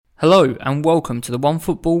Hello and welcome to the One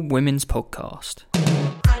Football Women's Podcast.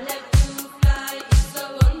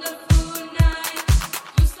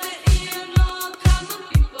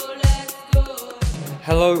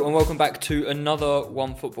 Hello and welcome back to another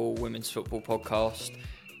One Football Women's Football Podcast.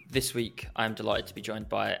 This week I am delighted to be joined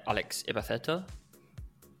by Alex Ibaceta.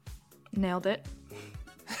 Nailed it.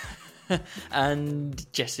 And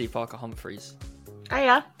Jessy Humphreys. Oh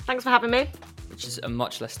yeah, thanks for having me. Which is a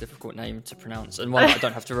much less difficult name to pronounce, and one that I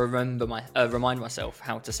don't have to remind myself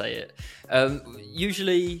how to say it.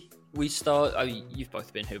 Usually we start, you've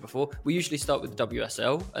both been here before, we usually start with the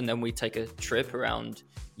WSL, and then we take a trip around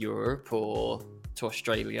Europe or to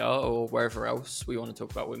Australia or wherever else we want to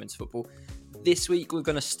talk about women's football. This week we're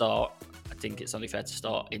going to start, I think it's only fair to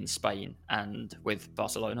start in Spain and with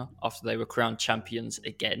Barcelona, after they were crowned champions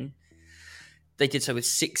again. They did so with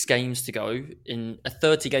 6 games to go in a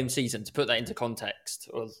 30-game season. To put that into context,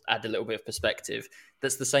 or add a little bit of perspective,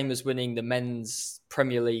 that's the same as winning the men's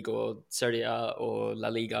Premier League or Serie A or La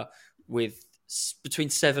Liga with between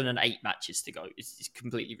 7 and 8 matches to go. It's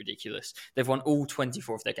completely ridiculous. They've won all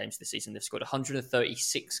 24 of their games this season. They've scored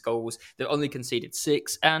 136 goals. They've only conceded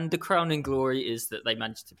 6. And the crowning glory is that they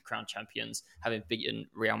managed to be crowned champions, having beaten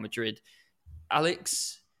Real Madrid.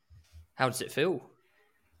 Alex, how does it feel?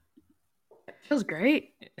 Feels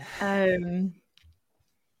great. Yeah,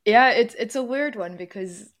 it's a weird one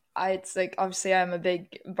because it's like, obviously I'm a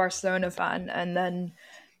big Barcelona fan and then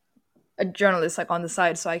a journalist like on the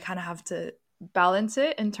side, so I kind of have to balance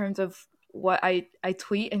it in terms of what I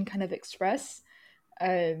tweet and kind of express.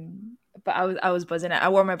 But I was buzzing it. I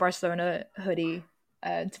wore my Barcelona hoodie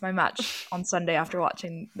to my match on Sunday after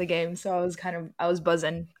watching the game, so I was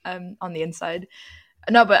buzzing on the inside.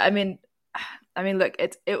 No, but I mean, look,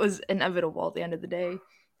 it was inevitable at the end of the day,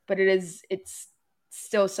 but it's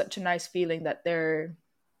still such a nice feeling that they're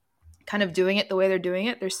kind of doing it the way they're doing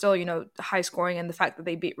it. They're still, high scoring, and the fact that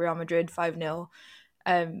they beat Real Madrid 5-0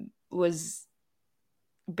 was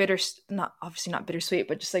not bittersweet,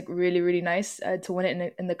 but just like really, really nice to win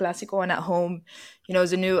it in the Clásico and at home. It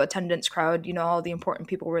was a new attendance crowd. All the important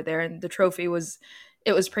people were there, and the trophy was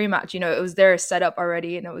pre-match. It was there set up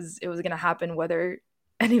already, and it was going to happen whether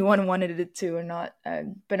anyone wanted it to or not.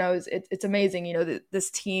 But no, it's amazing.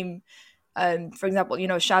 This team, for example,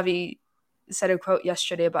 Xavi said a quote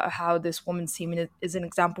yesterday about how this women's team is an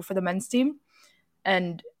example for the men's team,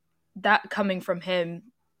 and that coming from him,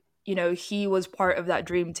 he was part of that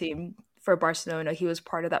dream team for Barcelona. He was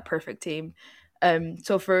part of that perfect team.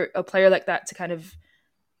 So for a player like that to kind of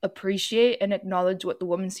appreciate and acknowledge what the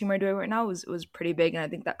women's team are doing right now was pretty big, and I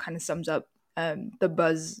think that kind of sums up the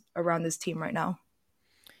buzz around this team right now.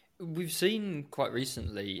 We've seen quite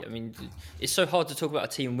recently, it's so hard to talk about a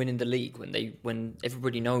team winning the league when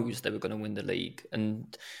everybody knows they were going to win the league.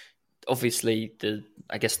 And obviously, the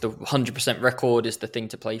 100% record is the thing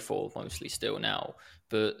to play for mostly still now.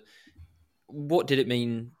 But what did it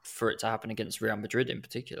mean for it to happen against Real Madrid in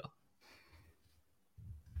particular?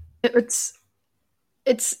 It's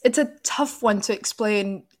a tough one to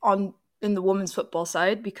explain in the women's football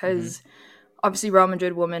side because obviously Real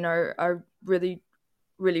Madrid women are really,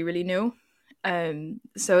 really, really new.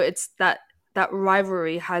 So it's that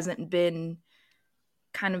rivalry hasn't been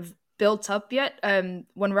kind of built up yet.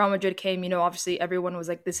 When Real Madrid came, obviously everyone was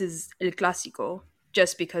like, this is El Clásico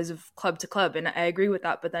just because of club to club. And I agree with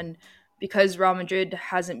that. But then because Real Madrid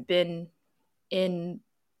hasn't been in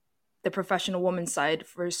the professional women's side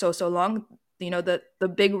for so long,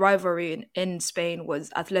 the big rivalry in Spain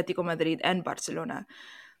was Atletico Madrid and Barcelona.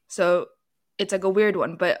 So it's like a weird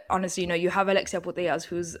one, but honestly, you have Alexia Putellas,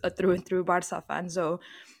 who's a through and through Barça fan. So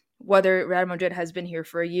whether Real Madrid has been here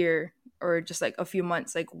for a year or just like a few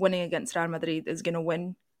months, like winning against Real Madrid is going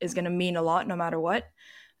to mean a lot no matter what.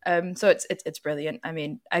 So it's brilliant.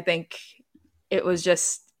 I think it was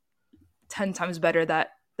just 10 times better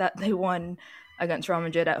that they won against Real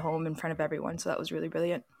Madrid at home in front of everyone. So that was really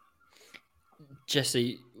brilliant.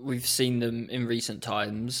 Jessy, we've seen them in recent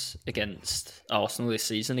times against Arsenal this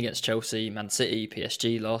season, against Chelsea, Man City,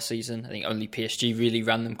 PSG last season. I think only PSG really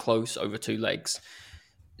ran them close over 2 legs.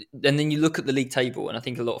 And then you look at the league table, and I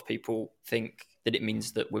think a lot of people think that it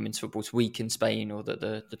means that women's football's weak in Spain, or that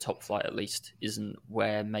the top flight at least isn't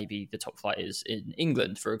where maybe the top flight is in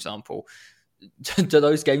England, for example. Do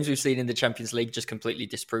those games we've seen in the Champions League just completely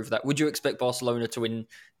disprove that? Would you expect Barcelona to win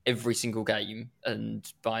every single game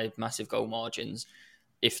and by massive goal margins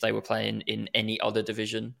if they were playing in any other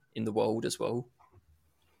division in the world as well?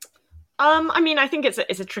 I think it's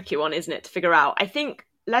a tricky one, isn't it, to figure out. I think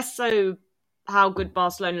less so how good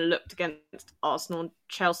Barcelona looked against Arsenal and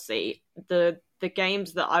Chelsea. The the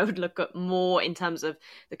games that I would look at more in terms of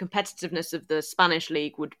the competitiveness of the Spanish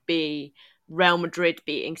league would be Real Madrid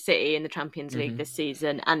beating City in the Champions League this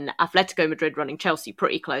season, and Atletico Madrid running Chelsea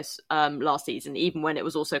pretty close last season, even when it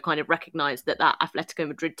was also kind of recognised that Atletico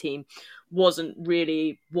Madrid team wasn't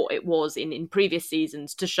really what it was in previous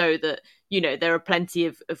seasons, to show that, you know, there are plenty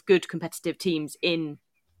of good competitive teams in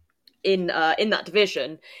that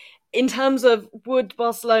division. In terms of would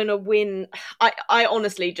Barcelona win, I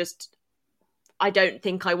honestly just, I don't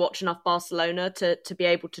think I watch enough Barcelona to be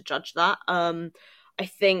able to judge that. I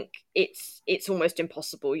think it's almost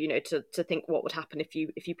impossible, you know, to think what would happen if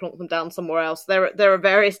you plonk them down somewhere else. There are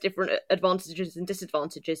various different advantages and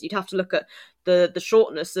disadvantages. You'd have to look at the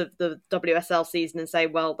shortness of the WSL season and say,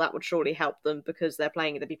 well, that would surely help them because they'd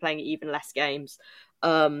be playing even less games.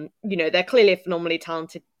 You know, they're clearly a phenomenally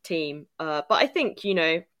talented team, but I think, you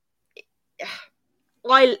know,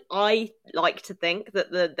 I like to think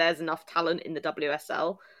that there's enough talent in the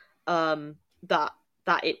WSL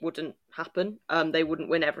that it wouldn't happen. They wouldn't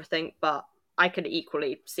win everything, but I can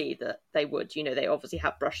equally see that they would. You know, they obviously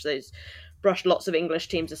have brushed lots of English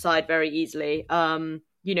teams aside very easily.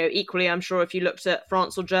 You know, equally, I'm sure if you looked at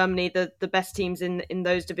France or Germany, the best teams in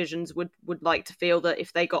those divisions would like to feel that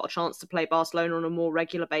if they got a chance to play Barcelona on a more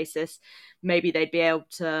regular basis, maybe they'd be able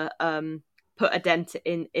to put a dent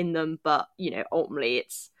in them. But, you know, ultimately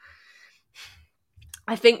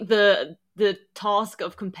I think the task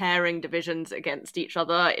of comparing divisions against each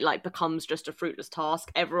other, it like becomes just a fruitless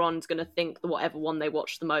task. Everyone's going to think that whatever one they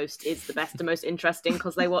watch the most is the best and most interesting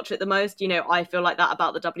because they watch it the most. You know, I feel like that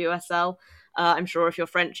about the WSL. I'm sure if you're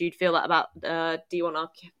French, you'd feel that about D1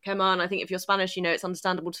 Arkema, and I think if you're Spanish, you know, it's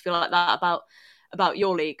understandable to feel like that about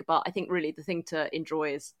your league. But I think really the thing to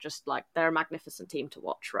enjoy is just like they're a magnificent team to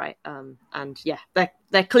watch, right? And yeah,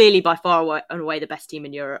 they're clearly by far and away the best team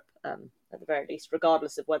in Europe, at the very least,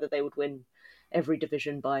 regardless of whether they would win every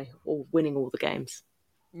division by or winning all the games.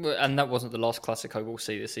 And that wasn't the last Clasico we'll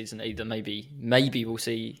see this season either. Maybe we'll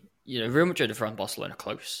see, you know, Real Madrid have run Barcelona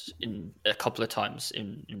close in a couple of times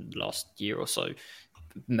in the last year or so.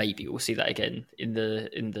 Maybe we'll see that again in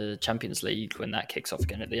the Champions League when that kicks off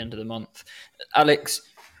again at the end of the month. Alex,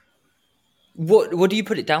 what do you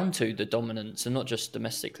put it down to, the dominance, and not just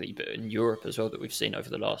domestically but in Europe as well, that we've seen over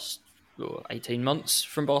the last 18 months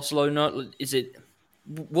from Barcelona?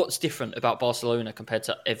 What's different about Barcelona compared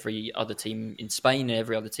to every other team in Spain and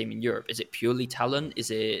every other team in Europe? Is it purely talent? Is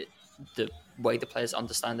it the way the players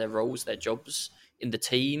understand their roles, their jobs in the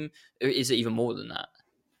team? Or is it even more than that?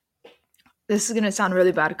 This is going to sound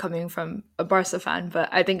really bad coming from a Barca fan, but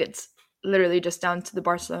I think it's literally just down to the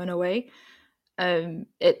Barcelona way.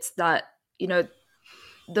 It's that, you know,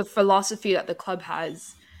 the philosophy that the club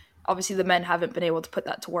has, obviously the men haven't been able to put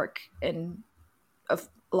that to work in a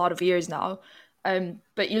lot of years now.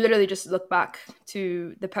 But you literally just look back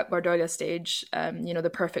to the Pep Guardiola stage, you know, the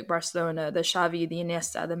perfect Barcelona, the Xavi, the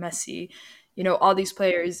Iniesta, the Messi, you know, all these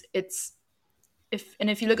players.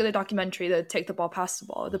 If you look at the documentary, the Take the Ball, Pass the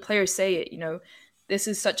Ball, the players say it, you know, this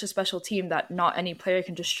is such a special team that not any player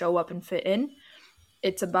can just show up and fit in.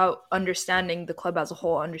 It's about understanding the club as a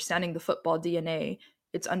whole, understanding the football DNA.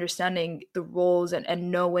 It's understanding the roles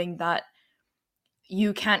and knowing that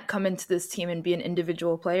you can't come into this team and be an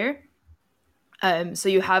individual player. So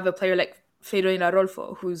you have a player like Federico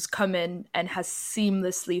Rolfo, who's come in and has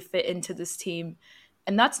seamlessly fit into this team.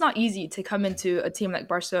 And that's not easy, to come into a team like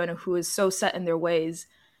Barcelona, who is so set in their ways,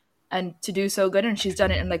 and to do so good. And she's done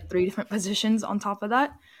it in like 3 different positions on top of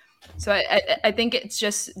that. So I think it's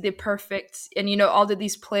just the perfect, and, you know, all of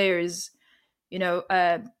these players, you know,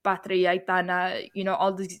 Patria, Aitana, you know,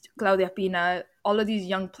 all these, Claudia Pina, all of these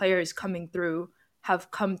young players coming through have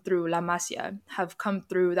come through La Masia, have come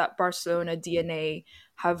through that Barcelona DNA,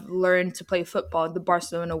 have learned to play football the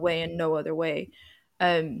Barcelona way and no other way.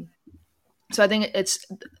 So I think it's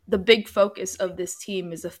the big focus of this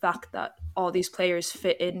team is the fact that all these players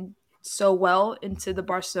fit in so well into the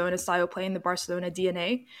Barcelona style play and the Barcelona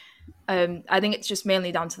DNA. I think it's just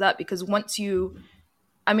mainly down to that, because once you,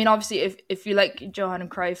 I mean, obviously if you like Johan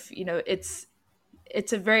Cruyff, you know, it's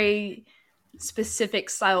a very specific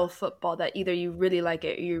style of football that either you really like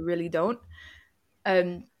it or you really don't.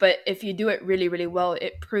 But if you do it really, really well,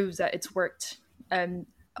 it proves that it's worked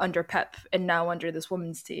under Pep and now under this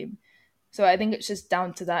women's team. So I think it's just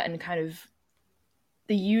down to that, and kind of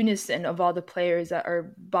the unison of all the players that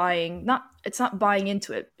are it's not buying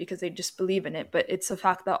into it because they just believe in it, but it's the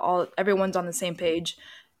fact that everyone's on the same page,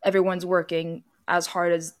 everyone's working as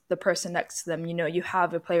hard as the person next to them. You know, you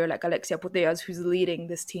have a player like Alexia Putellas who's leading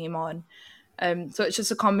this team on. So it's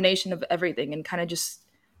just a combination of everything and kind of just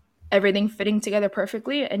everything fitting together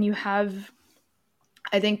perfectly. And you have,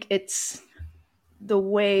 I think it's the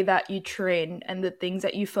way that you train and the things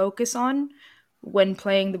that you focus on when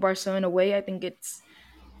playing the Barcelona way. I think it's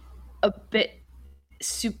a bit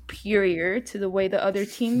superior to the way the other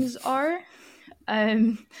teams are. I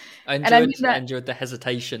And I mean I that. enjoyed the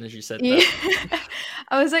hesitation as you said Yeah. that.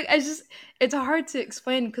 I was like, it's hard to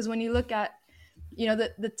explain because when you look at,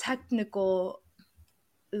 the technical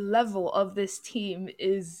level of this team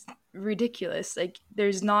is ridiculous. Like,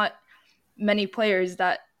 there's not many players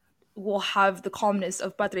that will have the calmness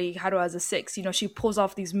of Patrick Haro as a six. She pulls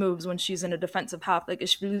off these moves when she's in a defensive half. Like,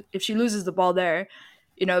 if she loses the ball there,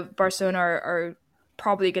 Barcelona are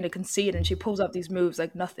probably going to concede, and she pulls off these moves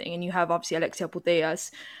like nothing. And you have obviously Alexia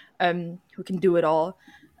Putellas, who can do it all.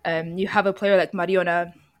 You have a player like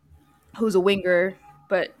Mariona, who's a winger,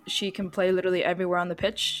 but she can play literally everywhere on the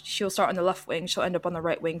pitch. She'll start on the left wing, she'll end up on the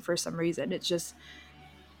right wing for some reason. It's just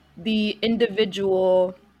the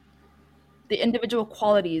individual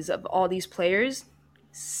qualities of all these players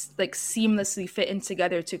like seamlessly fit in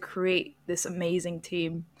together to create this amazing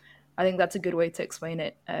team. I think that's a good way to explain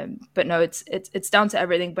it. But no, it's down to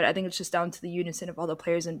everything. But I think it's just down to the unison of all the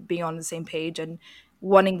players and being on the same page and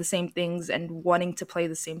wanting the same things and wanting to play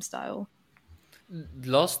the same style.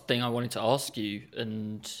 Last thing I wanted to ask you,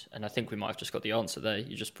 and I think we might have just got the answer there.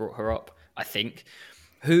 You just brought her up, I think.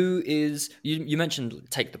 Who is you mentioned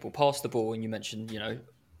take the ball, pass the ball, and you mentioned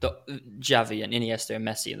the Xavi and Iniesta and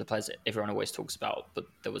Messi and the players that everyone always talks about, but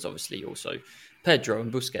there was obviously also Pedro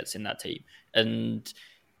and Busquets in that team. And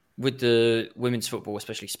with the women's football,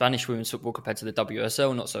 especially Spanish women's football compared to the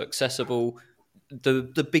WSL, not so accessible.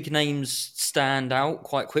 The big names stand out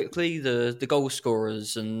quite quickly. The goal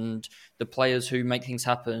scorers and the players who make things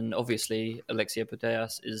happen. Obviously, Alexia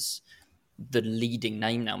Putellas is the leading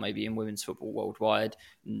name now, maybe in women's football worldwide.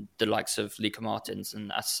 The likes of Lika Martins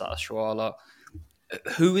and Asa Shuala.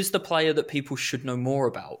 Who is the player that people should know more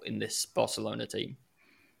about in this Barcelona team?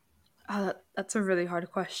 That's a really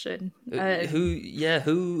hard question.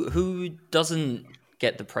 Who doesn't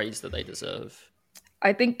get the praise that they deserve?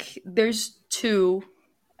 I think there's two.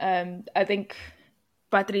 I think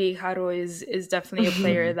Patrick Haro is definitely a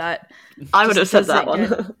player that I would have said that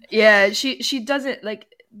one. Yeah, she doesn't like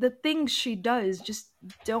the things she does just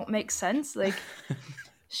don't make sense. Like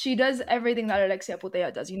she does everything that Alexia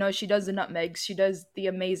Putellas does. She does the nutmegs, she does the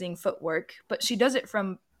amazing footwork, but she does it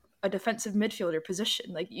from a defensive midfielder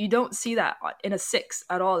position. Like you don't see that in a six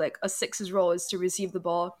at all. Like a six's role is to receive the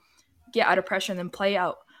ball, get out of pressure, and then play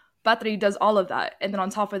out. Patrick does all of that, and then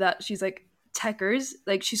on top of that, she's like techers.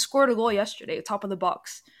 Like she scored a goal yesterday, top of the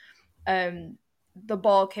box. The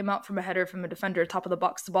ball came out from a header from a defender, top of the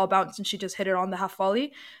box. The ball bounced, and she just hit it on the half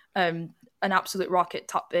volley. An absolute rocket,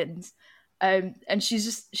 top bins. And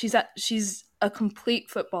she's a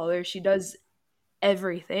complete footballer. She does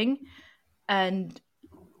everything, and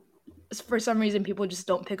for some reason, people just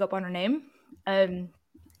don't pick up on her name.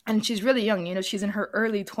 And she's really young, she's in her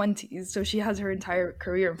early 20s, so she has her entire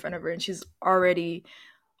career in front of her, and she's already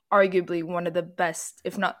arguably one of the best,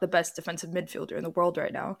 if not the best, defensive midfielder in the world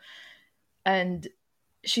right now. And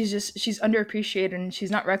she's underappreciated, and she's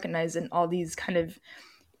not recognized in all these kind of,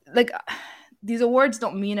 like, these awards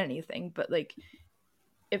don't mean anything, but, like,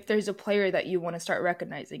 if there's a player that you want to start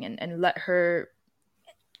recognizing and let her,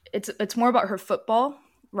 it's more about her football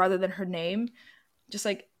rather than her name, just,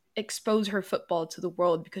 like, expose her football to the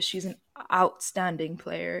world because she's an outstanding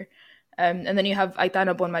player. And then you have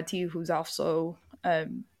Aitana Bonmati, who's also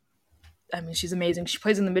she's amazing. She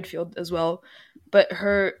plays in the midfield as well, but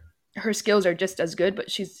her skills are just as good,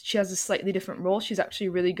 but she has a slightly different role. She's actually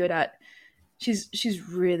really good at she's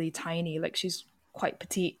really tiny, like she's quite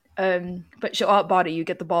petite, but she'll outbody you,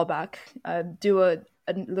 get the ball back, do a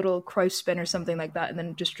little Cruyff spin or something like that, and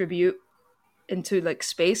then distribute into like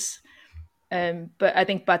space. But I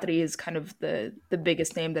think Patrick is kind of the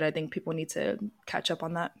biggest name that I think people need to catch up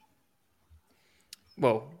on that.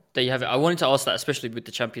 Well, there you have it. I wanted to ask that, especially with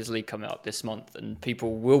the Champions League coming up this month, and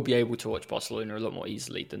people will be able to watch Barcelona a lot more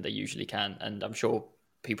easily than they usually can, and I'm sure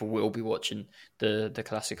people will be watching the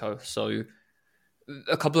Clásico. So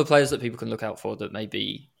a couple of players that people can look out for that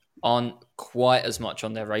maybe aren't quite as much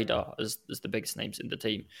on their radar as the biggest names in the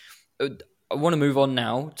team. I want to move on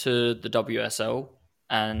now to the WSL,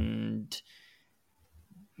 and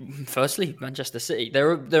firstly, Manchester City.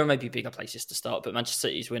 There are maybe bigger places to start, but Manchester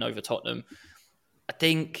City's win over Tottenham, I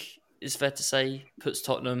think, is fair to say, puts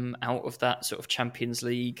Tottenham out of that sort of Champions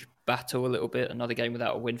League battle a little bit. Another game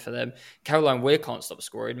without a win for them. Caroline Weir can't stop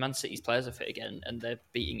scoring. Man City's players are fit again, and they're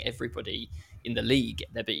beating everybody in the league.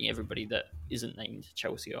 They're beating everybody that isn't named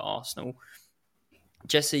Chelsea or Arsenal.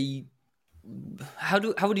 Jessy, how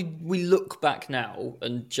do we look back now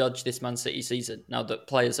and judge this Man City season? Now that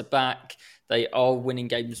players are back, they are winning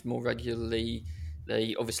games more regularly.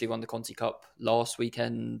 They obviously won the Conti Cup last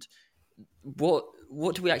weekend. What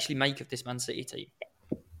do we actually make of this Man City team?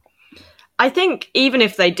 I think even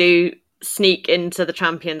if they do sneak into the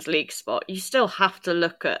Champions League spot, you still have to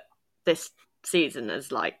look at this season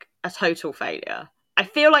as like a total failure. I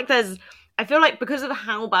feel like because of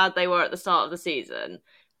how bad they were at the start of the season,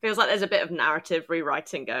 feels like there's a bit of narrative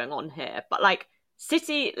rewriting going on here. But like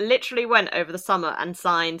City literally went over the summer and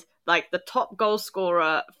signed like the top goal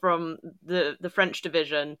scorer from the French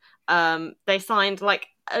division. They signed like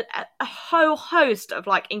a whole host of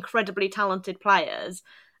like incredibly talented players.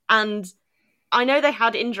 And I know they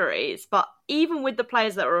had injuries, but even with the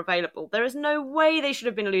players that were available, there is no way they should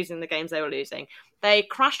have been losing the games they were losing. They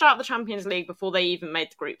crashed out of the Champions League before they even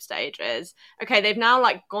made the group stages. Okay, they've now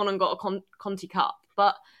like gone and got a Conti Cup,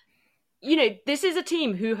 but you know, this is a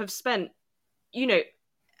team who have spent, you know,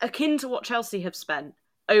 akin to what Chelsea have spent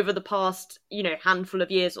over the past, you know, handful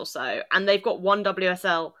of years or so, and they've got one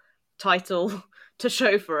WSL title to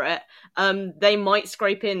show for it. They might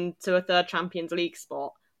scrape into a third Champions League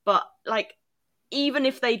spot, but like, even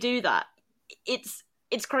if they do that, it's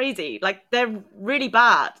crazy. Like, they're really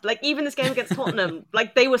bad. Like, even this game against Tottenham,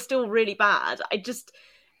 like, they were still really bad. I just,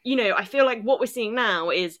 you know, I feel like what we're seeing now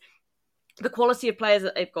is the quality of players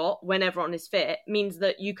that they've got when everyone is fit means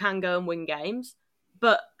that you can go and win games,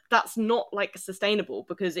 but that's not like sustainable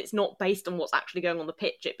because it's not based on what's actually going on the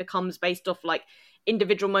pitch. It becomes based off like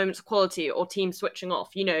individual moments of quality or teams switching off.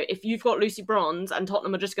 You know, if you've got Lucy Bronze and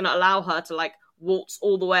Tottenham are just going to allow her to like waltz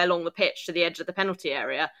all the way along the pitch to the edge of the penalty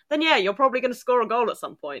area, then yeah, you're probably going to score a goal at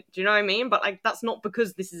some point. Do you know what I mean? But like, that's not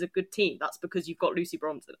because this is a good team. That's because you've got Lucy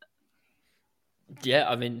Bronze in it. Yeah,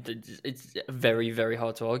 I mean, it's very, very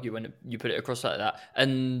hard to argue when you put it across like that.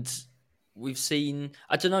 And we've seen,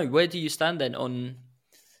 I don't know, where do you stand then on,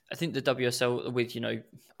 I think the WSL with, you know,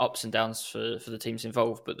 ups and downs for the teams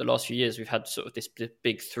involved, but the last few years we've had sort of this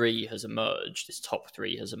big three has emerged, this top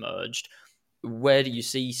three has emerged. Where do you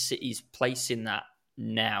see City's place in that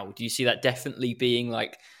now? Do you see that definitely being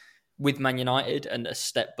like with Man United and a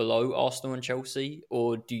step below Arsenal and Chelsea?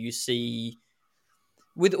 Or do you see,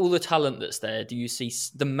 with all the talent that's there, do you see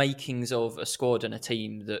the makings of a squad and a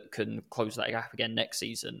team that can close that gap again next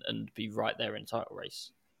season and be right there in the title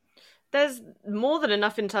race? There's more than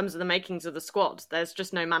enough in terms of the makings of the squad. There's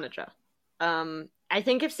just no manager. I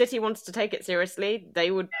think if City wants to take it seriously,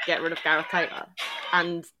 they would get rid of Gareth Taylor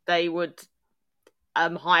and they would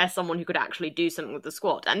hire someone who could actually do something with the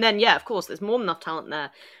squad. And then, yeah, of course, there's more than enough talent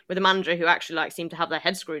there with a manager who actually like seem to have their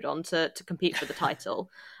head screwed on to compete for the title.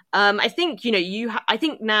 I think, you know, I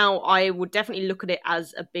think now I would definitely look at it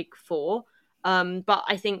as a big four. But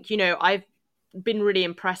I think, you know, I've been really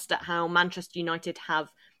impressed at how Manchester United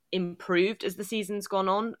have improved as the season's gone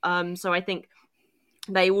on. So I think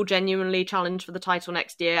they will genuinely challenge for the title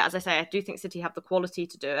next year. As I say, I do think City have the quality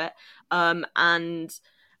to do it. And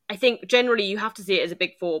I think generally you have to see it as a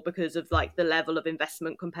big four because of like the level of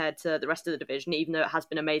investment compared to the rest of the division, even though it has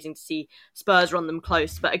been amazing to see Spurs run them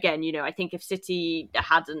close. But again, you know, I think if City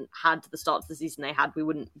hadn't had the start of the season they had, we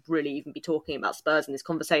wouldn't really even be talking about Spurs in this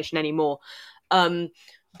conversation anymore.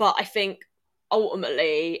 But I think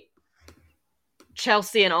ultimately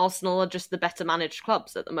Chelsea and Arsenal are just the better managed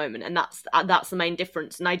clubs at the moment, and that's the main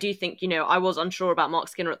difference. And I do think, you know, I was unsure about Mark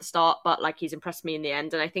Skinner at the start, but like he's impressed me in the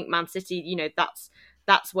end. And I think Man City, you know, that's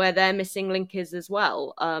where their missing link is as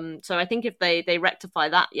well. So I think if they rectify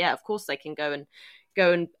that, yeah, of course they can go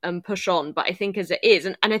and push on. But I think as it is,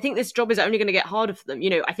 and I think this job is only going to get harder for them. You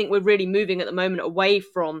know, I think we're really moving at the moment away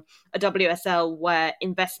from a WSL where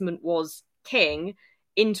investment was king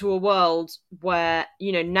into a world where,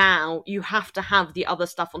 you know, now you have to have the other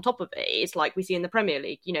stuff on top of it. It's like we see in the Premier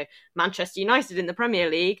League. You know, Manchester United in the Premier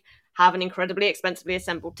League have an incredibly expensively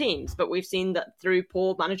assembled teams, but we've seen that through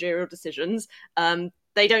poor managerial decisions,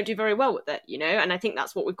 they don't do very well with it, you know? And I think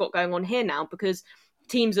that's what we've got going on here now, because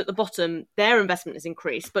teams at the bottom, their investment has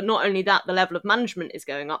increased, but not only that, the level of management is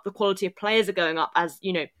going up, the quality of players are going up, as,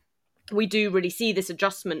 you know, we do really see this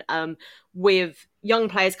adjustment with young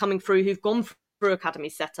players coming through who've gone through academy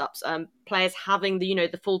setups, players having the, you know,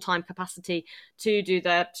 the full-time capacity to do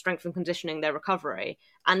their strength and conditioning, their recovery.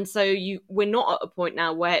 And so we're not at a point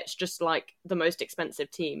now where it's just like the most expensive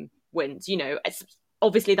team wins. You know, it's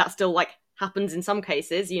obviously that still like happens in some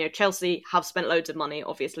cases. You know, Chelsea have spent loads of money.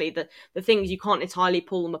 Obviously, the things you can't entirely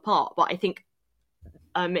pull them apart. But I think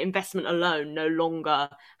investment alone no longer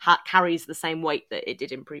carries the same weight that it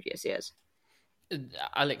did in previous years.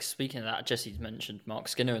 Alex, speaking of that, Jesse's mentioned Mark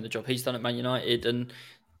Skinner and the job he's done at Man United, and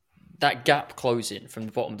that gap closing from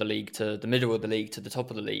the bottom of the league to the middle of the league to the top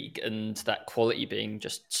of the league, and that quality being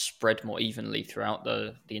just spread more evenly throughout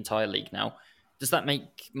the entire league now, does that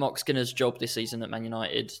make Mark Skinner's job this season at Man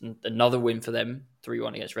United, and another win for them,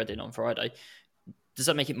 3-1 against Reading on Friday, does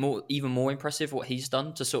that make it even more impressive what he's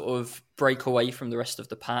done to sort of break away from the rest of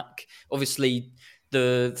the pack? Obviously,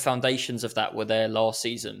 the foundations of that were there last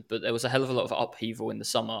season, but there was a hell of a lot of upheaval in the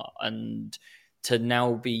summer, and to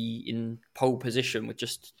now be in pole position with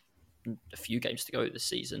just a few games to go this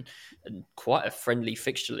season and quite a friendly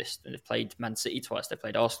fixture list. And they've played Man City twice, they've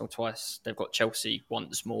played Arsenal twice, they've got Chelsea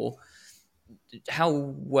once more. How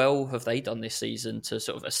well have they done this season to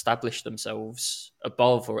sort of establish themselves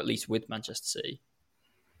above or at least with Manchester City?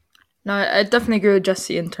 No, I definitely agree with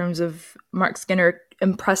Jessy in terms of Mark Skinner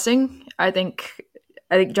impressing. I think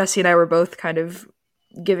Jessy and I were both kind of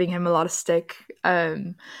giving him a lot of stick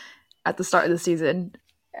at the start of the season,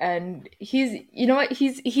 and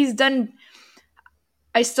he's done.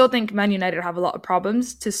 I still think Man United have a lot of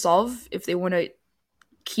problems to solve if they want to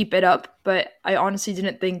keep it up, but I honestly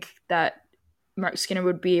didn't think that Mark Skinner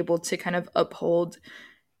would be able to kind of uphold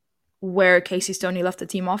where Casey Stoney left the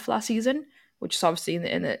team off last season, which is obviously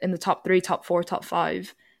in the top 3, top 4, top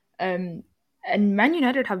 5. And Man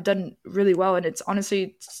United have done really well, and it's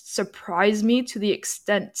honestly surprised me to the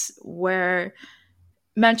extent where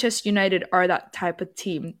Manchester United are that type of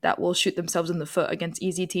team that will shoot themselves in the foot against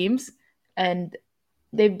easy teams. And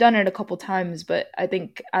they've done it a couple times, but I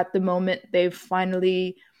think at the moment they've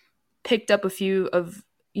finally picked up a few of,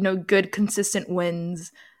 good, consistent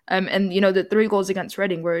wins. And, the 3 goals against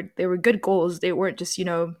Reading were good goals. They weren't just,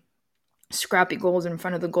 scrappy goals in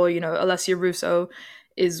front of the goal. Alessia Russo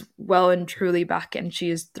is well and truly back, and she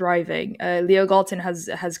is thriving. Leah Galton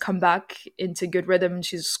has come back into good rhythm, and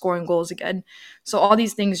she's scoring goals again. So all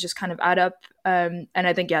these things just kind of add up. And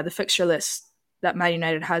I think, the fixture list that Man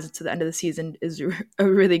United has to the end of the season is a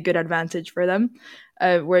really good advantage for them.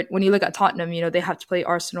 When you look at Tottenham, they have to play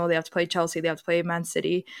Arsenal, they have to play Chelsea, they have to play Man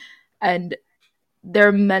City, and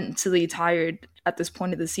they're mentally tired at this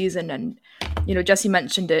point of the season. And Jessy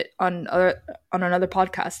mentioned it on another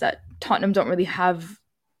podcast that Tottenham don't really have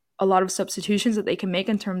a lot of substitutions that they can make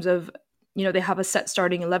in terms of, they have a set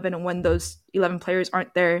starting 11, and when those 11 players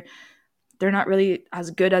aren't there, they're not really as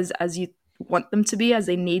good as you want them to be, as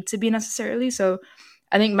they need to be necessarily. So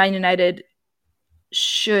I think Man United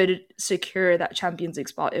should secure that Champions League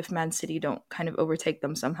spot if Man City don't kind of overtake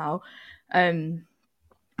them somehow.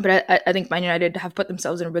 But I think Man United have put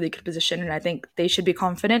themselves in a really good position, and I think they should be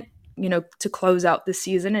confident, to close out this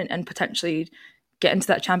season and potentially get into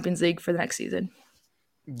that Champions League for the next season.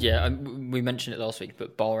 Yeah, we mentioned it last week,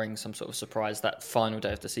 but barring some sort of surprise, that final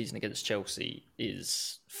day of the season against Chelsea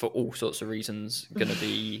is, for all sorts of reasons, going to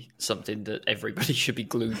be something that everybody should be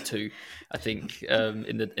glued to, I think,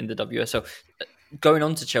 in the WSL. Going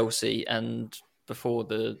on to Chelsea, and before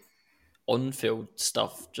the on-field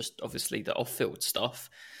stuff, just obviously the off-field stuff,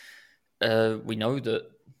 we know that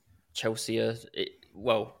Chelsea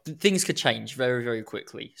things could change very, very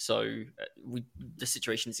quickly. So the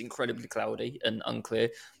situation is incredibly cloudy and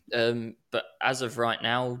unclear. But as of right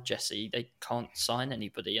now, Jessy, they can't sign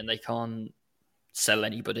anybody, and they can't sell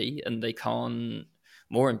anybody, and they can't,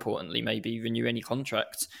 more importantly, maybe renew any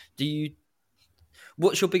contracts.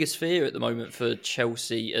 What's your biggest fear at the moment for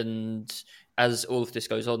Chelsea? And as all of this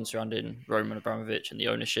goes on surrounding Roman Abramovich and the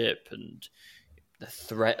ownership and the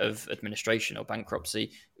threat of administration or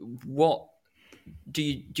bankruptcy, what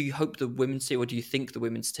do you hope the women's team, or do you think the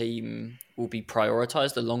women's team will be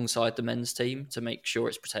prioritised alongside the men's team to make sure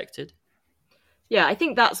it's protected? Yeah, I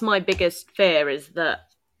think that's my biggest fear, is that,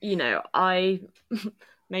 I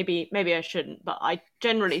maybe I shouldn't, but I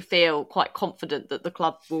generally feel quite confident that the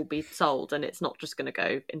club will be sold and it's not just going to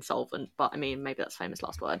go insolvent. But I mean, maybe that's famous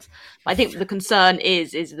last words. But I think the concern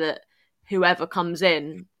is that whoever comes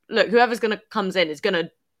in, whoever's comes in is going to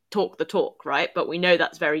talk the talk, right? But we know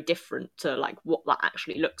that's very different to like what that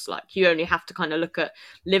actually looks like. You only have to kind of look at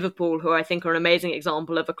Liverpool, who I think are an amazing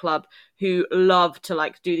example of a club who love to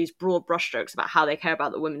like do these broad brushstrokes about how they care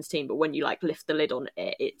about the women's team, but when you like lift the lid on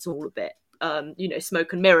it, it's all a bit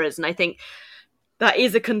smoke and mirrors. And I think that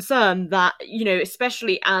is a concern that,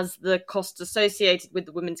 especially as the costs associated with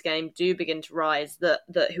the women's game do begin to rise, that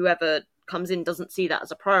whoever comes in doesn't see that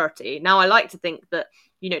as a priority. Now, I like to think that,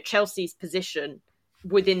 Chelsea's position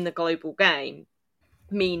within the global game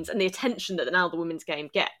means, and the attention that now the women's game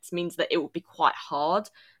gets, means that it will be quite hard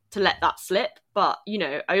to let that slip. But,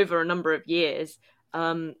 over a number of years,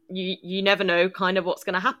 you never know kind of what's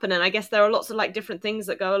going to happen. And I guess there are lots of like different things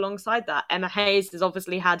that go alongside that. Emma Hayes has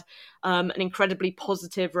obviously had an incredibly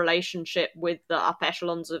positive relationship with the upper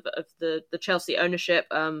echelons of the Chelsea ownership,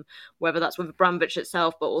 whether that's with Abramovich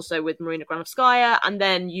itself, but also with Marina Granovskaya. And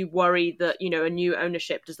then you worry that, you know, a new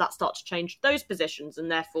ownership, does that start to change those positions? And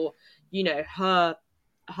therefore, you know,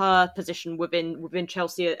 her position within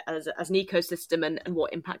Chelsea as an ecosystem and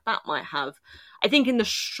what impact that might have. I think in the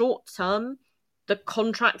short term, the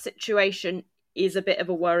contract situation is a bit of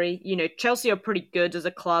a worry. You know, Chelsea are pretty good as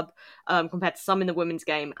a club compared to some in the women's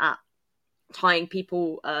game at tying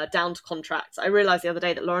people down to contracts. I realised the other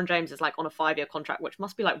day that Lauren James is like on a 5-year contract, which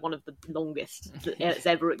must be like one of the longest that's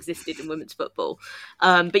ever existed in women's football.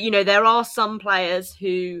 But, you know, there are some players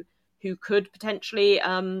who could potentially,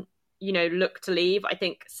 you know, look to leave. I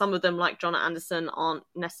think some of them, like Jonna Anderson, aren't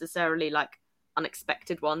necessarily like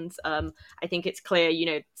unexpected ones. I think it's clear, you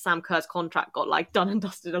know, Sam Kerr's contract got like done and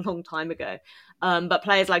dusted a long time ago. But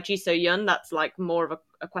players like Ji So-yun, that's like more of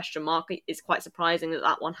a question mark. It's quite surprising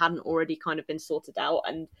that one hadn't already kind of been sorted out.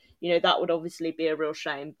 And, you know, that would obviously be a real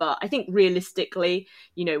shame. But I think realistically,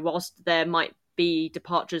 you know, whilst there might be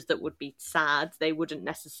departures that would be sad, they wouldn't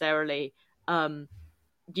necessarily,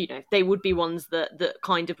 you know, they would be ones that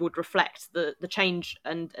kind of would reflect the change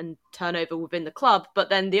and turnover within the club. But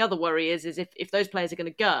then the other worry is if those players are going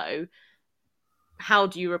to go, how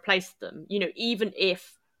do you replace them? You know, even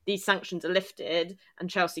if these sanctions are lifted and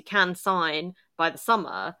Chelsea can sign by the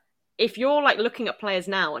summer, if you're like looking at players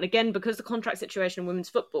now, and again, because the contract situation in women's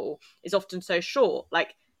football is often so short,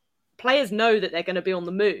 like players know that they're going to be on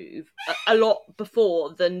the move a lot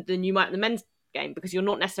before than you might in the men's game, because you're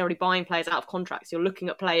not necessarily buying players out of contracts. You're looking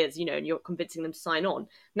at players, you know, and you're convincing them to sign on.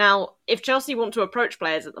 Now, if Chelsea want to approach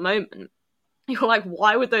players at the moment, you're like,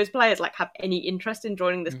 why would those players like have any interest in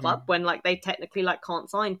joining this club when like they technically like can't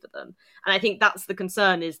sign for them? And I think that's the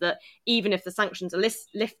concern, is that even if the sanctions are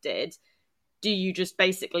lifted, do you just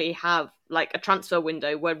basically have like a transfer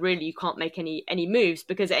window where really you can't make any moves,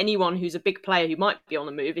 because anyone who's a big player who might be on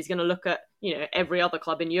the move is going to look at, you know, every other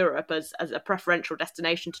club in Europe as a preferential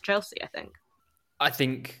destination to Chelsea, I think. I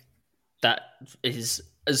think that is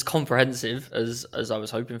as comprehensive as I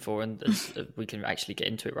was hoping for, and as we can actually get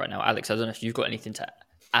into it right now. Alex, I don't know if you've got anything to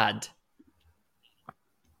add.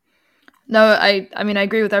 No, I mean, I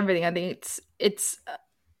agree with everything. I think it's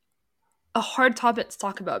a hard topic to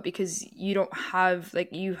talk about because you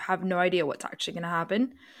have no idea what's actually going to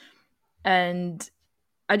happen. And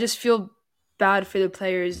I just feel bad for the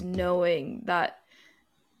players knowing that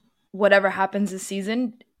whatever happens this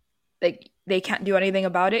season, like, they can't do anything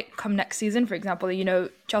about it come next season. For example, you know,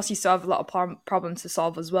 Chelsea still have a lot of problems to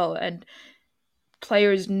solve as well. And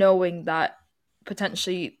players knowing that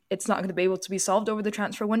potentially it's not going to be able to be solved over the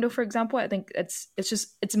transfer window, for example, I think it's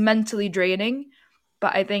mentally draining.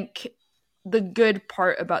 But I think the good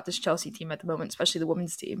part about this Chelsea team at the moment, especially the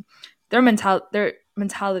women's team, their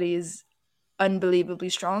mentality is unbelievably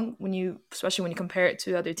strong especially when you compare it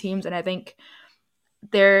to other teams. And I think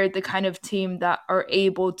they're the kind of team that are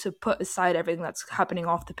able to put aside everything that's happening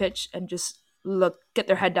off the pitch and just get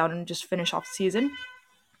their head down and just finish off the season.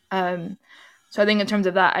 So I think in terms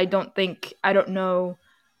of that, I don't know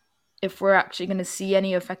if we're actually going to see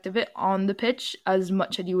any effect of it on the pitch as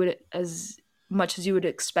much as you would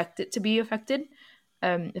expect it to be affected,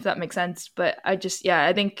 if that makes sense. But I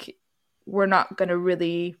think we're not going to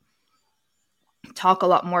really talk a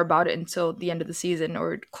lot more about it until the end of the season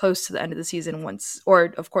or close to the end of the season,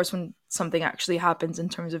 of course when something actually happens in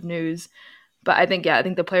terms of news. But I think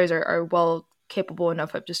the players are well capable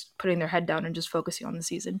enough of just putting their head down and just focusing on the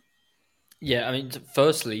season. Yeah, I mean,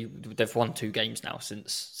 firstly, they've won 2 games now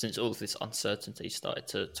since all of this uncertainty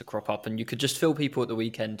started to crop up, and you could just feel people at the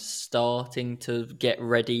weekend starting to get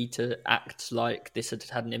ready to act like this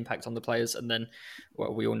had an impact on the players. And then,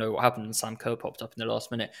 well, we all know what happened, and Sam Kerr popped up in the last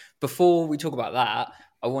minute. Before we talk about that,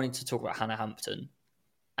 I wanted to talk about Hannah Hampton,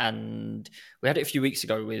 and we had it a few weeks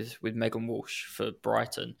ago with Megan Walsh for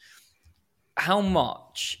Brighton. How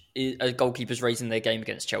much are goalkeepers raising their game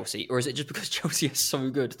against Chelsea? Or is it just because Chelsea is so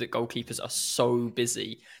good that goalkeepers are so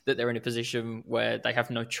busy that they're in a position where they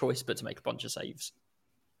have no choice but to make a bunch of saves?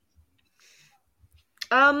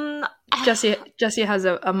 Jessy has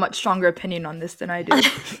a much stronger opinion on this than I do.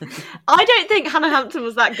 I don't think Hannah Hampton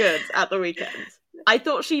was that good at the weekend. I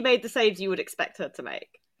thought she made the saves you would expect her to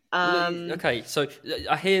make. Okay, so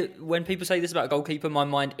I hear when people say this about a goalkeeper, my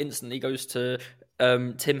mind instantly goes to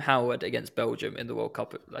Tim Howard against Belgium in the World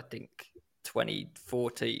Cup, I think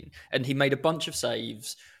 2014, and he made a bunch of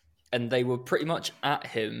saves and they were pretty much at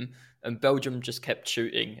him, and Belgium just kept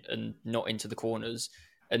shooting and not into the corners.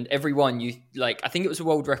 and everyone I think it was a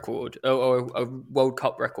world record or a World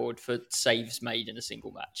Cup record for saves made in a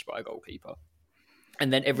single match by a goalkeeper.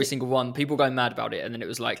 And then every single one, people going mad about it. And then it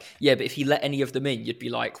was like, yeah, but if he let any of them in, you'd be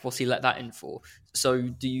like, what's he let that in for? So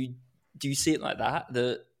do you see it like that?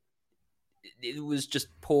 That it was just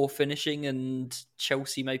poor finishing and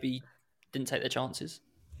Chelsea maybe didn't take their chances?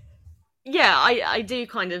 Yeah, I do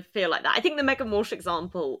kind of feel like that. I think the Megan Walsh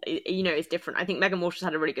example, is different. I think Megan Walsh has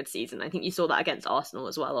had a really good season. I think you saw that against Arsenal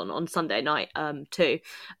as well on Sunday night too.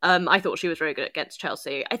 I thought she was very good against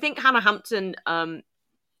Chelsea. I think Hannah Hampton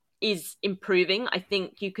is improving. I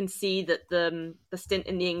think you can see that the stint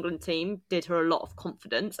in the England team did her a lot of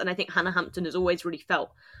confidence, and I think Hannah Hampton has always really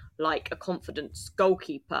felt like a confidence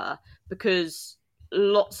goalkeeper, because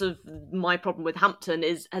lots of my problem with Hampton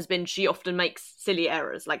has been she often makes silly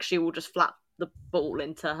errors, like she will just flap the ball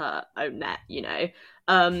into her own net,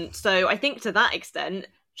 so I think to that extent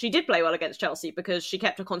she did play well against Chelsea because she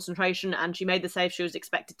kept her concentration and she made the save she was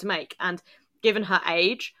expected to make, and given her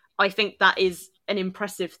age, I think that is an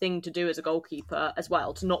impressive thing to do as a goalkeeper as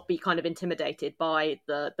well, to not be kind of intimidated by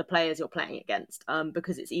the players you're playing against,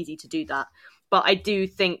 because it's easy to do that. But I do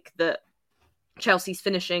think that Chelsea's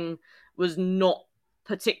finishing was not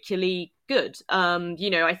particularly good.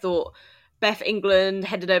 I thought Beth England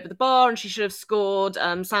headed over the bar and she should have scored.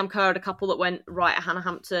 Sam Kerr had a couple that went right at Hannah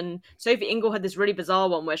Hampton. Sophie Ingle had this really bizarre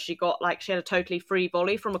one where she had a totally free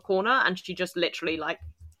volley from a corner and she just literally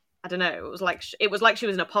I don't know. It was like she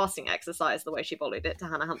was in a passing exercise the way she volleyed it to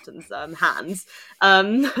Hannah Hampton's hands.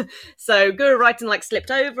 So Gura Wrighton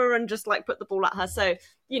slipped over and just put the ball at her. So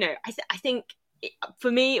I think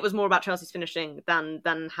for me it was more about Chelsea's finishing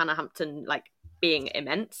than Hannah Hampton being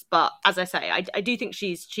immense. But as I say, I do think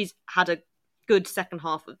she's had a good second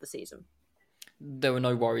half of the season. There were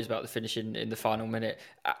no worries about the finishing in the final minute.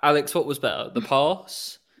 Alex, what was better, the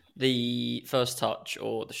pass, the first touch,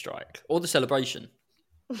 or the strike, or the celebration?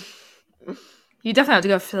 You definitely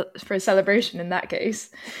have to go for a celebration in that case.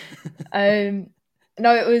 No,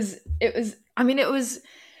 it was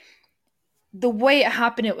the way it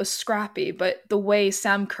happened. It was scrappy, but the way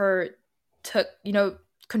Sam Kerr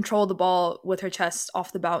controlled the ball with her chest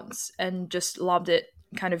off the bounce and just lobbed it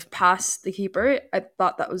kind of past the keeper, I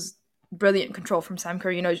thought that was brilliant control from Sam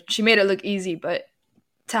Kerr. She made it look easy, but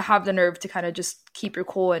to have the nerve to kind of just keep your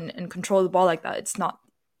cool and control the ball like that, it's not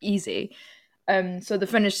easy. So the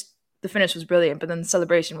finish was brilliant, but then the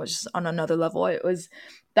celebration was just on another level. It was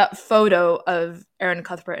that photo of Erin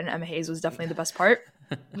Cuthbert and Emma Hayes was definitely the best part.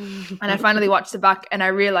 And I finally watched it back and I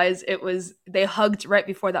realized they hugged right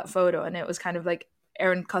before that photo, and it was kind of like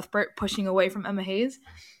Erin Cuthbert pushing away from Emma Hayes,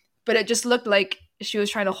 but it just looked like she was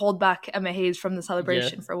trying to hold back Emma Hayes from the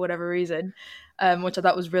celebration for whatever reason, which I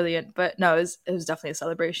thought was brilliant. But no, it was definitely a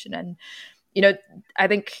celebration, and I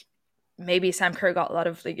think maybe Sam Kerr got a lot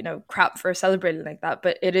of crap for celebrating like that,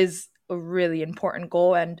 but it is a really important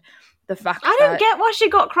goal, and the fact I don't get why she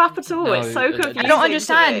got crap at all. It's so confusing. I don't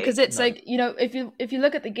understand, because it's if you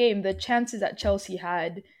look at the game, the chances that Chelsea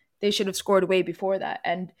had, they should have scored way before that,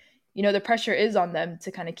 and the pressure is on them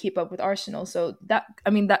to kind of keep up with Arsenal. So that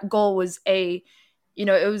goal was it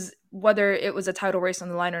was, whether it was a title race on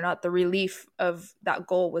the line or not, the relief of that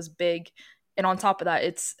goal was big. And on top of that,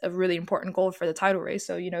 it's a really important goal for the title race.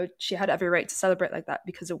 So, she had every right to celebrate like that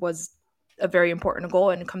because it was a very important goal.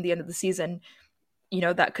 And come the end of the season,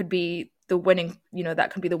 that could be the winning,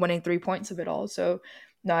 that could be the winning 3 points of it all. So,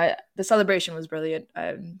 no, the celebration was brilliant.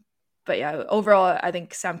 But yeah, overall, I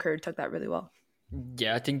think Sam Kerr took that really well.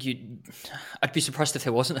 Yeah, I think I'd be surprised if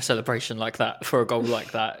there wasn't a celebration like that for a goal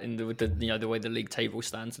like that in the way the league table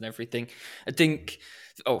stands and everything. I think,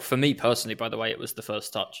 for me personally, by the way, it was the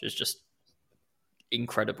first touch. It's just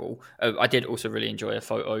incredible. I did also really enjoy a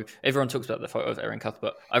photo. Everyone talks about the photo of Erin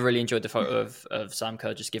Cuthbert. I really enjoyed the photo of Sam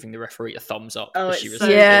Kerr just giving the referee a thumbs up as she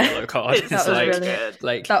received the yellow card. That was really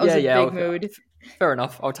good. That was a big mood. Fair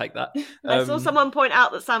enough, I'll take that. I saw someone point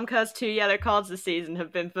out that Sam Kerr's 2 yellow cards this season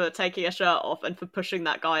have been for taking a shirt off and for pushing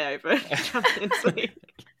that guy over in the Champions League.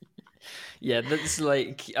 Yeah, that's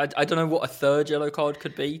I don't know what a third yellow card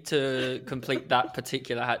could be to complete that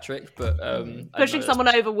particular hat trick, but pushing someone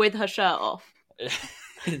over with her shirt off.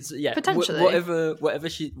 Potentially. Whatever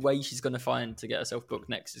way she's going to find to get herself booked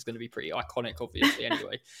next is going to be pretty iconic, obviously.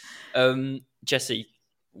 Anyway, Jessy,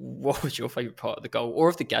 what was your favourite part of the goal or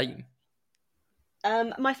of the game?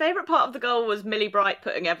 My favourite part of the goal was Millie Bright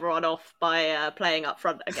putting everyone off by playing up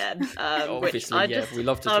front again. Obviously, we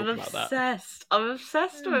love to talk about that. I'm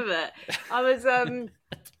obsessed with it. I was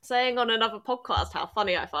saying on another podcast how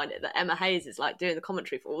funny I find it that Emma Hayes is like doing the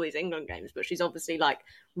commentary for all these England games, but she's obviously like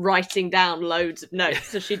writing down loads of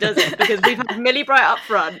notes as she does it, because we've had Millie Bright up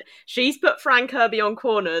front. She's put Fran Kirby on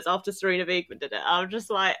corners after Serena Wiegman did it. I'm just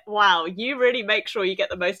like, wow, you really make sure you get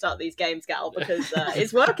the most out of these games, gal, because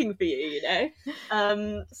it's working for you,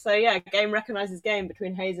 So yeah, game recognises game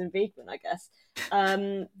between Hayes and Wiegman, I guess.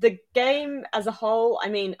 The game as a whole, I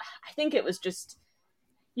mean, I think it was just,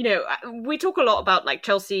 we talk a lot about like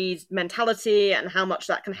Chelsea's mentality and how much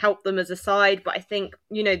that can help them as a side, but I think,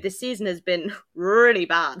 this season has been really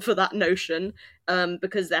bad for that notion,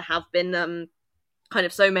 because there have been kind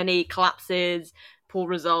of so many collapses, poor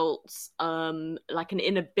results, like an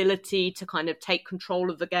inability to kind of take control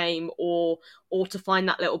of the game or to find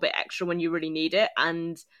that little bit extra when you really need it.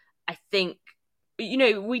 And I think,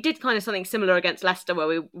 we did kind of something similar against Leicester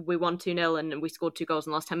where we won 2-0 and we scored 2 goals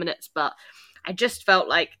in the last 10 minutes, but I just felt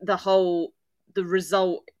like the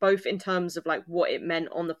result, both in terms of like what it meant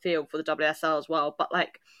on the field for the WSL as well, but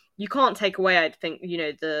like you can't take away, I think,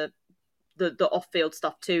 the off-field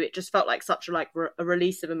stuff too. It just felt like such a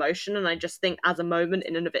release of emotion, and I just think as a moment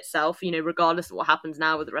in and of itself, regardless of what happens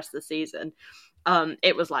now with the rest of the season,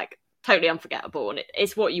 it was like totally unforgettable, and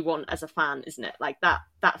it's what you want as a fan, isn't it? Like that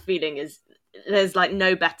feeling is, there's like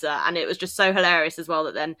no better. And it was just so hilarious as well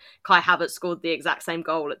that then Kai Havertz scored the exact same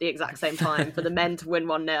goal at the exact same time for the men to win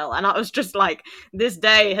 1-0, and I was just like, this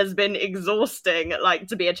day has been exhausting, like,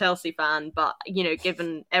 to be a Chelsea fan, but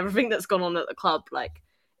given everything that's gone on at the club, like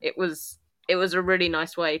it was a really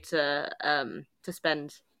nice way to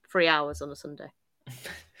spend 3 hours on a Sunday.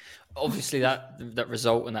 Obviously, that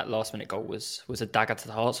result and that last minute goal was a dagger to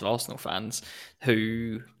the hearts of Arsenal fans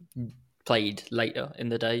who played later in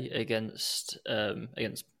the day against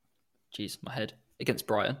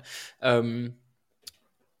Brighton.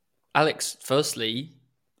 Alex, firstly,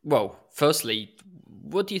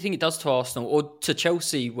 what do you think it does to Arsenal or to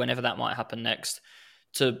Chelsea, whenever that might happen next,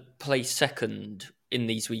 to play second in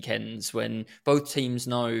these weekends when both teams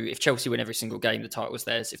know if Chelsea win every single game, the title was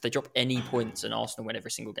theirs? If they drop any points and Arsenal win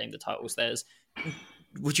every single game, the title was theirs.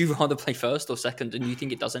 Would you rather play first or second? And do you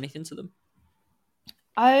think it does anything to them?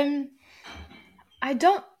 I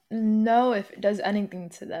don't know if it does anything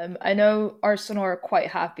to them. I know Arsenal are quite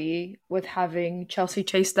happy with having Chelsea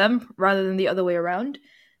chase them rather than the other way around.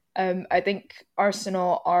 I think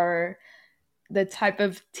Arsenal are the type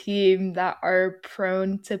of team that are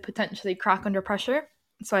prone to potentially crack under pressure.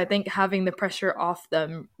 So I think having the pressure off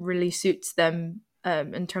them really suits them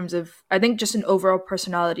in terms of, I think, just an overall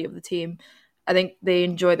personality of the team. I think they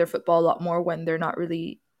enjoy their football a lot more when they're not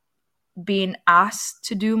really being asked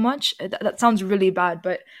to do much. That sounds really bad,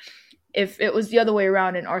 but if it was the other way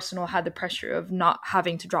around and Arsenal had the pressure of not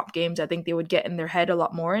having to drop games, I think they would get in their head a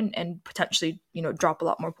lot more and potentially, drop a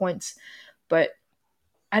lot more points. But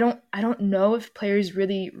I don't know if players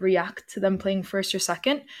really react to them playing first or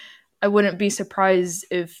second. I wouldn't be surprised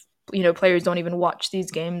if, players don't even watch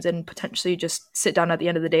these games and potentially just sit down at the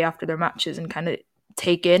end of the day after their matches and kind of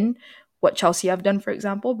take in what Chelsea have done, for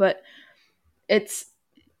example. But it's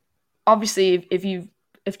obviously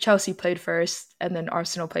if Chelsea played first and then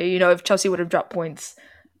Arsenal played, if Chelsea would have dropped points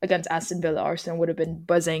against Aston Villa, Arsenal would have been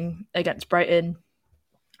buzzing against Brighton.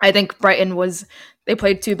 I think they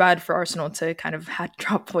played too bad for Arsenal to kind of had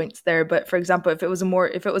drop points there. But for example, if it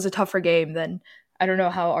was a tougher game, then I don't know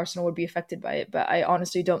how Arsenal would be affected by it. But I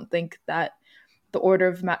honestly don't think that the order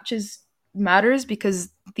of matches matters because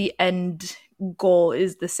the end goal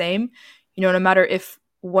is the same. No matter if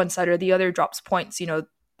one side or the other drops points,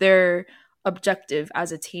 their objective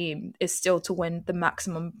as a team is still to win the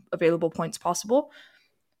maximum available points possible.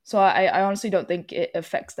 So I honestly don't think it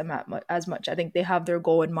affects them as much. I think they have their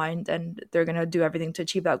goal in mind and they're going to do everything to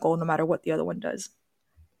achieve that goal no matter what the other one does.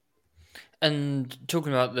 And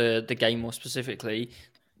talking about the game more specifically,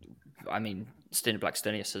 I mean, Stina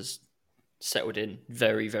Blackstenius has settled in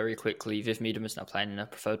very, very quickly. Viv Miedema is now playing in a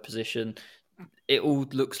preferred position. It all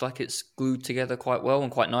looks like it's glued together quite well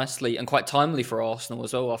and quite nicely and quite timely for Arsenal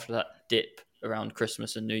as well after that dip around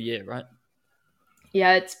Christmas and New Year, right?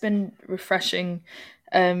 Yeah, it's been refreshing.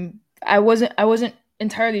 I wasn't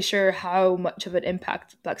entirely sure how much of an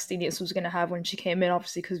impact Blackstenius was going to have when she came in,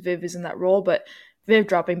 obviously because Viv is in that role, but Viv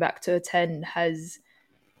dropping back to a 10 has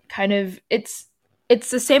kind of, it's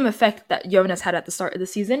the same effect that Jonas had at the start of the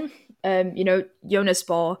season. Jonas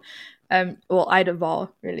Ball, Ida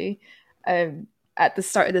Ball, really, at the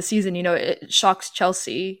start of the season, it shocks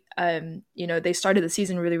Chelsea. They started the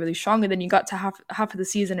season really, really strong, and then you got to half of the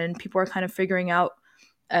season and people are kind of figuring out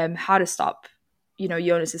how to stop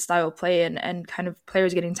Jonas' style of play and kind of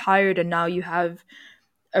players getting tired, and now you have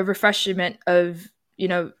a refreshment of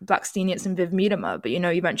Blackstenius and Viv Miedema, but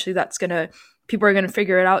eventually people are gonna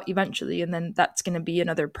figure it out eventually, and then that's gonna be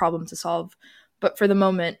another problem to solve. But for the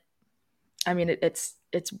moment, I mean, it's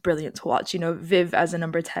brilliant to watch. Viv as a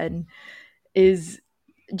number 10 is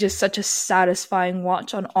just such a satisfying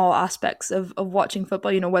watch on all aspects of watching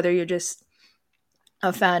football. Whether you're just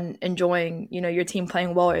a fan enjoying your team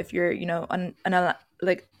playing well, or if you're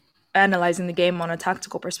analyzing the game on a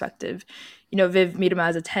tactical perspective, Viv Miedema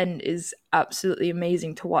as a 10 is absolutely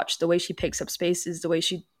amazing to watch. The way she picks up spaces, the way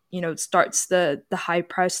she starts the high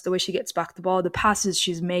press, the way she gets back the ball, the passes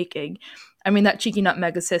she's making. I mean, that cheeky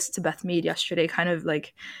nutmeg assist to Beth Mead yesterday kind of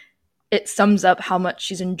it sums up how much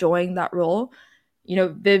she's enjoying that role.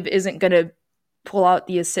 Viv isn't going to pull out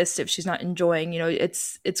the assist if she's not enjoying.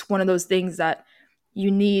 It's one of those things that you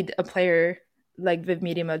need a player like Viv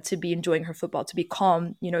Miedema to be enjoying her football, to be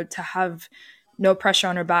calm, to have no pressure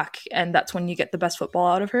on her back. And that's when you get the best football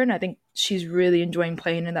out of her. And I think she's really enjoying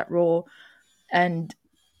playing in that role. And,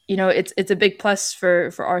 it's a big plus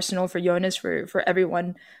for Arsenal, for Jonas, for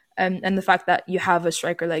everyone. And the fact that you have a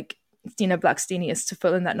striker like Stina Blackstenius to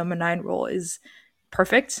fill in that number 9 role is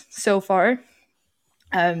perfect so far.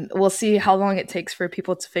 We'll see how long it takes for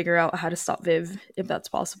people to figure out how to stop Viv, if that's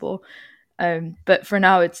possible. But for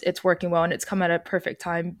now, it's working well, and it's come at a perfect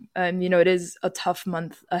time. It is a tough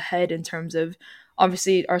month ahead in terms of,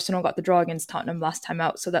 obviously, Arsenal got the draw against Tottenham last time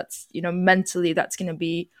out. So that's, mentally, that's going to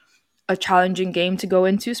be a challenging game to go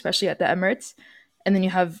into, especially at the Emirates. And then you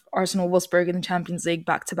have Arsenal Wolfsburg in the Champions League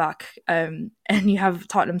back-to-back. And you have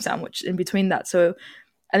Tottenham sandwiched in between that. So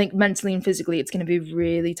I think mentally and physically, it's going to be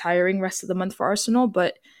really tiring rest of the month for Arsenal.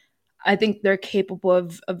 But I think they're capable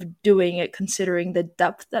of doing it, considering the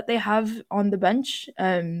depth that they have on the bench.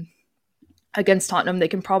 Against Tottenham, they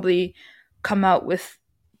can probably come out with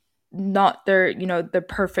not their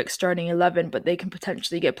perfect starting 11, but they can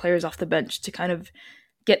potentially get players off the bench to kind of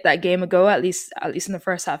get that game a go, at least in the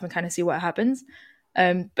first half, and kind of see what happens.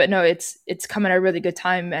 But no, it's come at a really good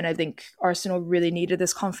time, and I think Arsenal really needed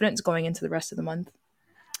this confidence going into the rest of the month.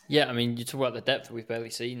 Yeah, I mean, you talk about the depth. We've barely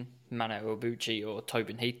seen Mano Obuchi or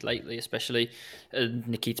Tobin Heath lately, especially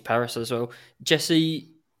Nikita Paris as well.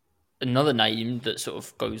 Jessy, another name that sort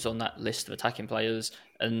of goes on that list of attacking players,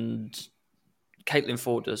 and Caitlin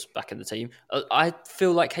Ford is back in the team. I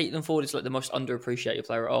feel like Caitlin Ford is like the most underappreciated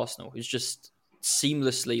player at Arsenal, who's just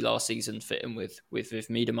seamlessly last season fitting with Viv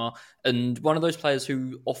Miedema, and one of those players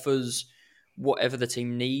who offers whatever the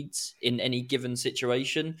team needs in any given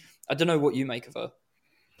situation. I don't know what you make of her.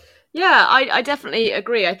 Yeah, I definitely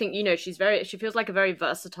agree. I think, she feels like a very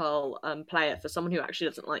versatile player for someone who actually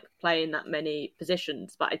doesn't like play in that many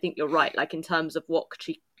positions. But I think you're right, like in terms of what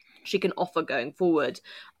she can offer going forward.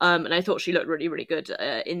 And I thought she looked really, really good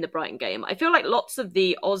in the Brighton game. I feel like lots of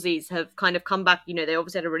the Aussies have kind of come back. They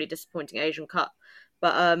obviously had a really disappointing Asian Cup,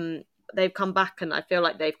 but they've come back, and I feel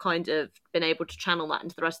like they've kind of been able to channel that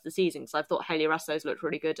into the rest of the season. So I thought Hayley Rasso's looked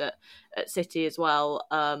really good at City as well.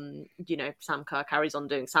 Sam Kerr carries on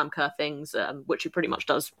doing Sam Kerr things, which he pretty much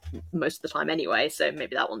does most of the time anyway. So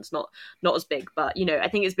maybe that one's not as big. But, I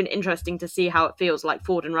think it's been interesting to see how it feels like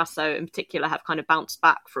Ford and Rasso in particular have kind of bounced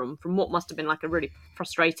back from what must have been like a really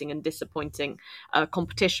frustrating and disappointing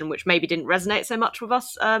competition, which maybe didn't resonate so much with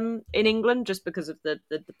us in England just because of the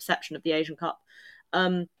perception of the Asian Cup.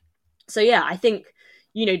 So yeah, I think,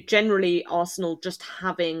 generally Arsenal just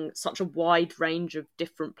having such a wide range of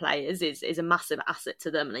different players is a massive asset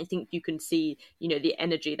to them. And I think you can see, the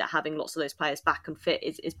energy that having lots of those players back and fit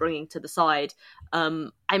is bringing to the side.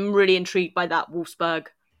 I'm really intrigued by that Wolfsburg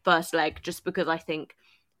first leg, just because I think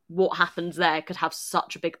what happens there could have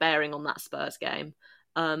such a big bearing on that Spurs game.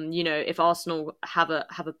 If Arsenal have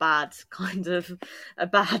a bad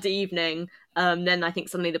evening, then I think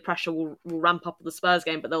suddenly the pressure will ramp up with the Spurs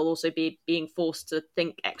game, but they'll also be being forced to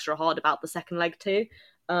think extra hard about the second leg too.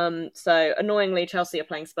 So annoyingly, Chelsea are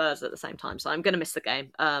playing Spurs at the same time, so I'm going to miss the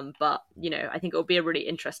game. But I think it'll be a really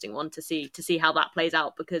interesting one to see how that plays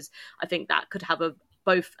out, because I think that could have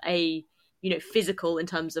both a physical in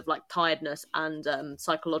terms of like tiredness and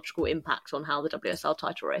psychological impact on how the WSL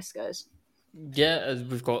title race goes. Yeah,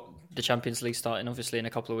 we've got the Champions League starting obviously in a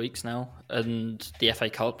couple of weeks now, and the FA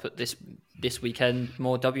Cup this weekend,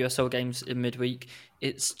 more WSL games in midweek.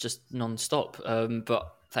 It's just non-stop.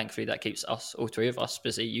 But thankfully that keeps us, all three of us,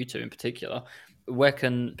 busy, you two in particular. Where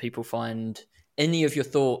can people find any of your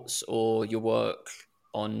thoughts or your work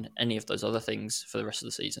on any of those other things for the rest of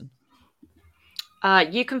the season?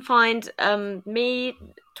 You can find me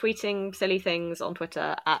tweeting silly things on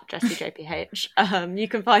Twitter at JessieJPH. You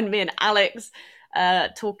can find me and Alex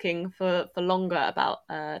talking for longer about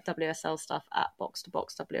WSL stuff at Box to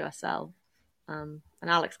Box WSL. And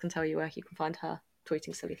Alex can tell you where you can find her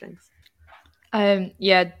tweeting silly things.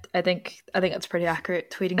 Yeah, I think that's pretty accurate.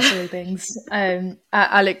 Tweeting silly things.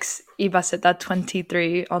 Alex Ibaceta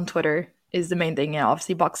 23 on Twitter is the main thing. Yeah,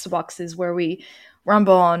 obviously Box to Box is where we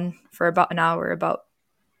ramble on for about an hour about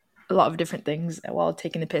a lot of different things while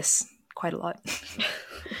taking the piss quite a lot.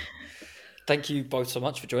 Thank you both so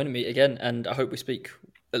much for joining me again, and I hope we speak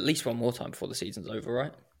at least one more time before the season's over,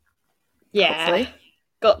 right? Yeah. Hopefully.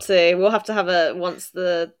 Got to. We'll have to have once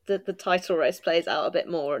the title race plays out a bit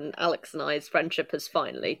more, and Alex and I's friendship has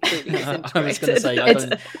finally truly disintegrated. I was going to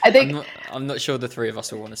say, I'm not sure the three of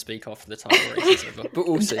us will want to speak after the title race is over, but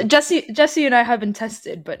we'll see. Jessy and I have been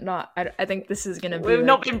tested, but not. I think this is going to be. We've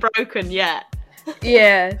not been broken yet.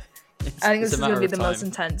 Yeah, I think this is going to be the time. most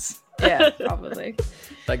intense. Yeah, probably.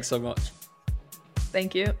 Thanks so much.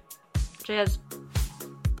 Thank you. Cheers.